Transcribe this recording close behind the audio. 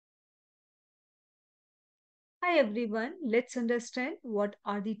Hi everyone, let's understand what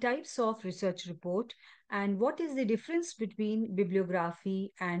are the types of research report and what is the difference between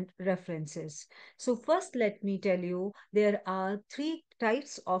bibliography and references. So first let me tell you there are three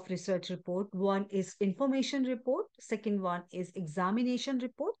types of research report. One is information report, second one is examination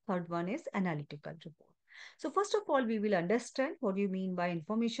report, third one is analytical report. So first of all we will understand what you mean by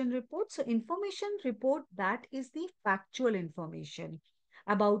information report. So information report, that is the factual information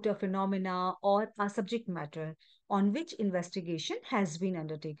about a phenomena or a subject matter on which investigation has been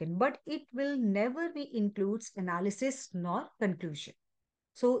undertaken, but it will never be includes analysis nor conclusion.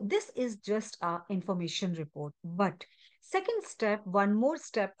 So this is just a information report. But second step, one more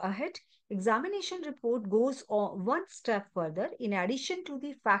step ahead, examination report goes on one step further. In addition to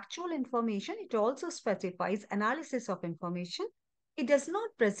the factual information, it also specifies analysis of information. It does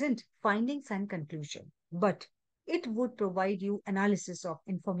not present findings and conclusion, but it would provide you analysis of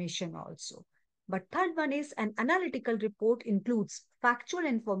information also. But third one is an analytical report includes factual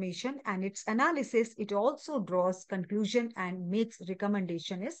information and its analysis. It also draws conclusion and makes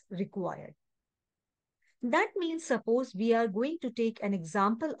recommendation is required. That means suppose we are going to take an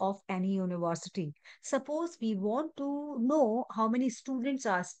example of any university. Suppose we want to know how many students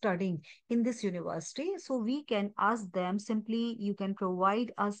are studying in this university. So we can ask them simply, you can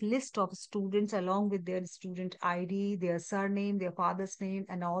provide us list of students along with their student ID, their surname, their father's name,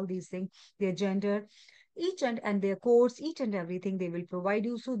 and all these things, their gender, each and their course, each and everything they will provide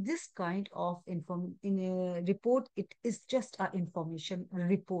you. So this kind of in a report, it is just a information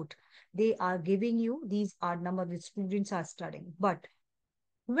report. They are giving you these are number of students are studying. But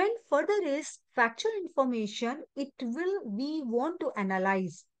when further is factual information, it will we want to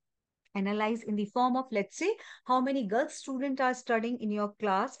analyze in the form of, let's say, how many girls students are studying in your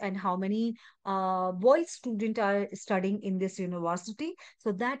class and how many boys students are studying in this university.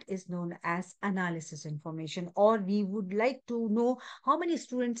 So that is known as analysis information. Or we would like to know how many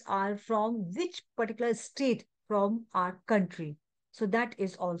students are from which particular state from our country. So that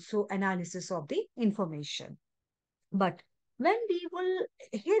is also analysis of the information. But when we will,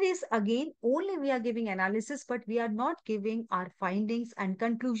 here is again, only we are giving analysis, but we are not giving our findings and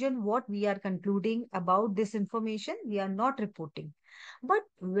conclusion, what we are concluding about this information, we are not reporting. But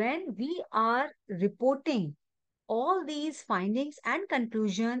when we are reporting all these findings and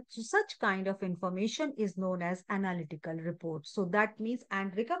conclusion, so such kind of information is known as analytical report. So that means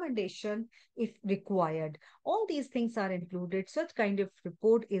and recommendation if required. All these things are included. Such kind of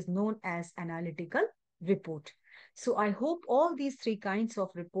report is known as analytical report. So I hope all these three kinds of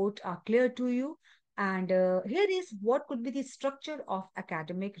report are clear to you. And here is what could be the structure of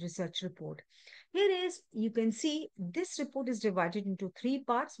academic research report. Here is, you can see this report is divided into three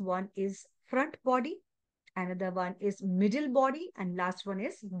parts. One is front body, another one is middle body, and last one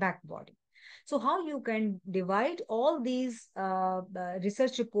is back body. So how you can divide all these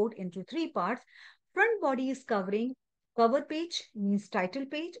research report into three parts. Front body is covering cover page, means title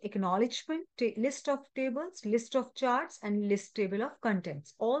page, acknowledgement, list of tables, list of charts, and list table of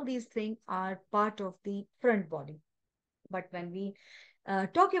contents. All these things are part of the front body. But when we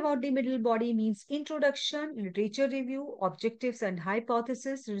talk about the middle body, means introduction, literature review, objectives and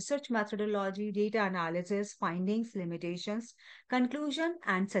hypothesis, research methodology, data analysis, findings, limitations, conclusion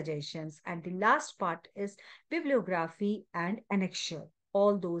and suggestions. And the last part is bibliography and annexure.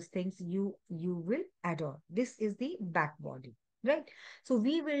 All those things you will add on. This is the back body. Right. So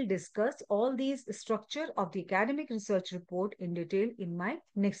we will discuss all these structure of the academic research report in detail in my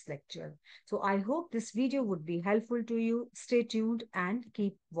next lecture. So I hope this video would be helpful to you. Stay tuned and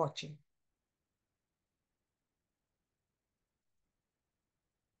keep watching.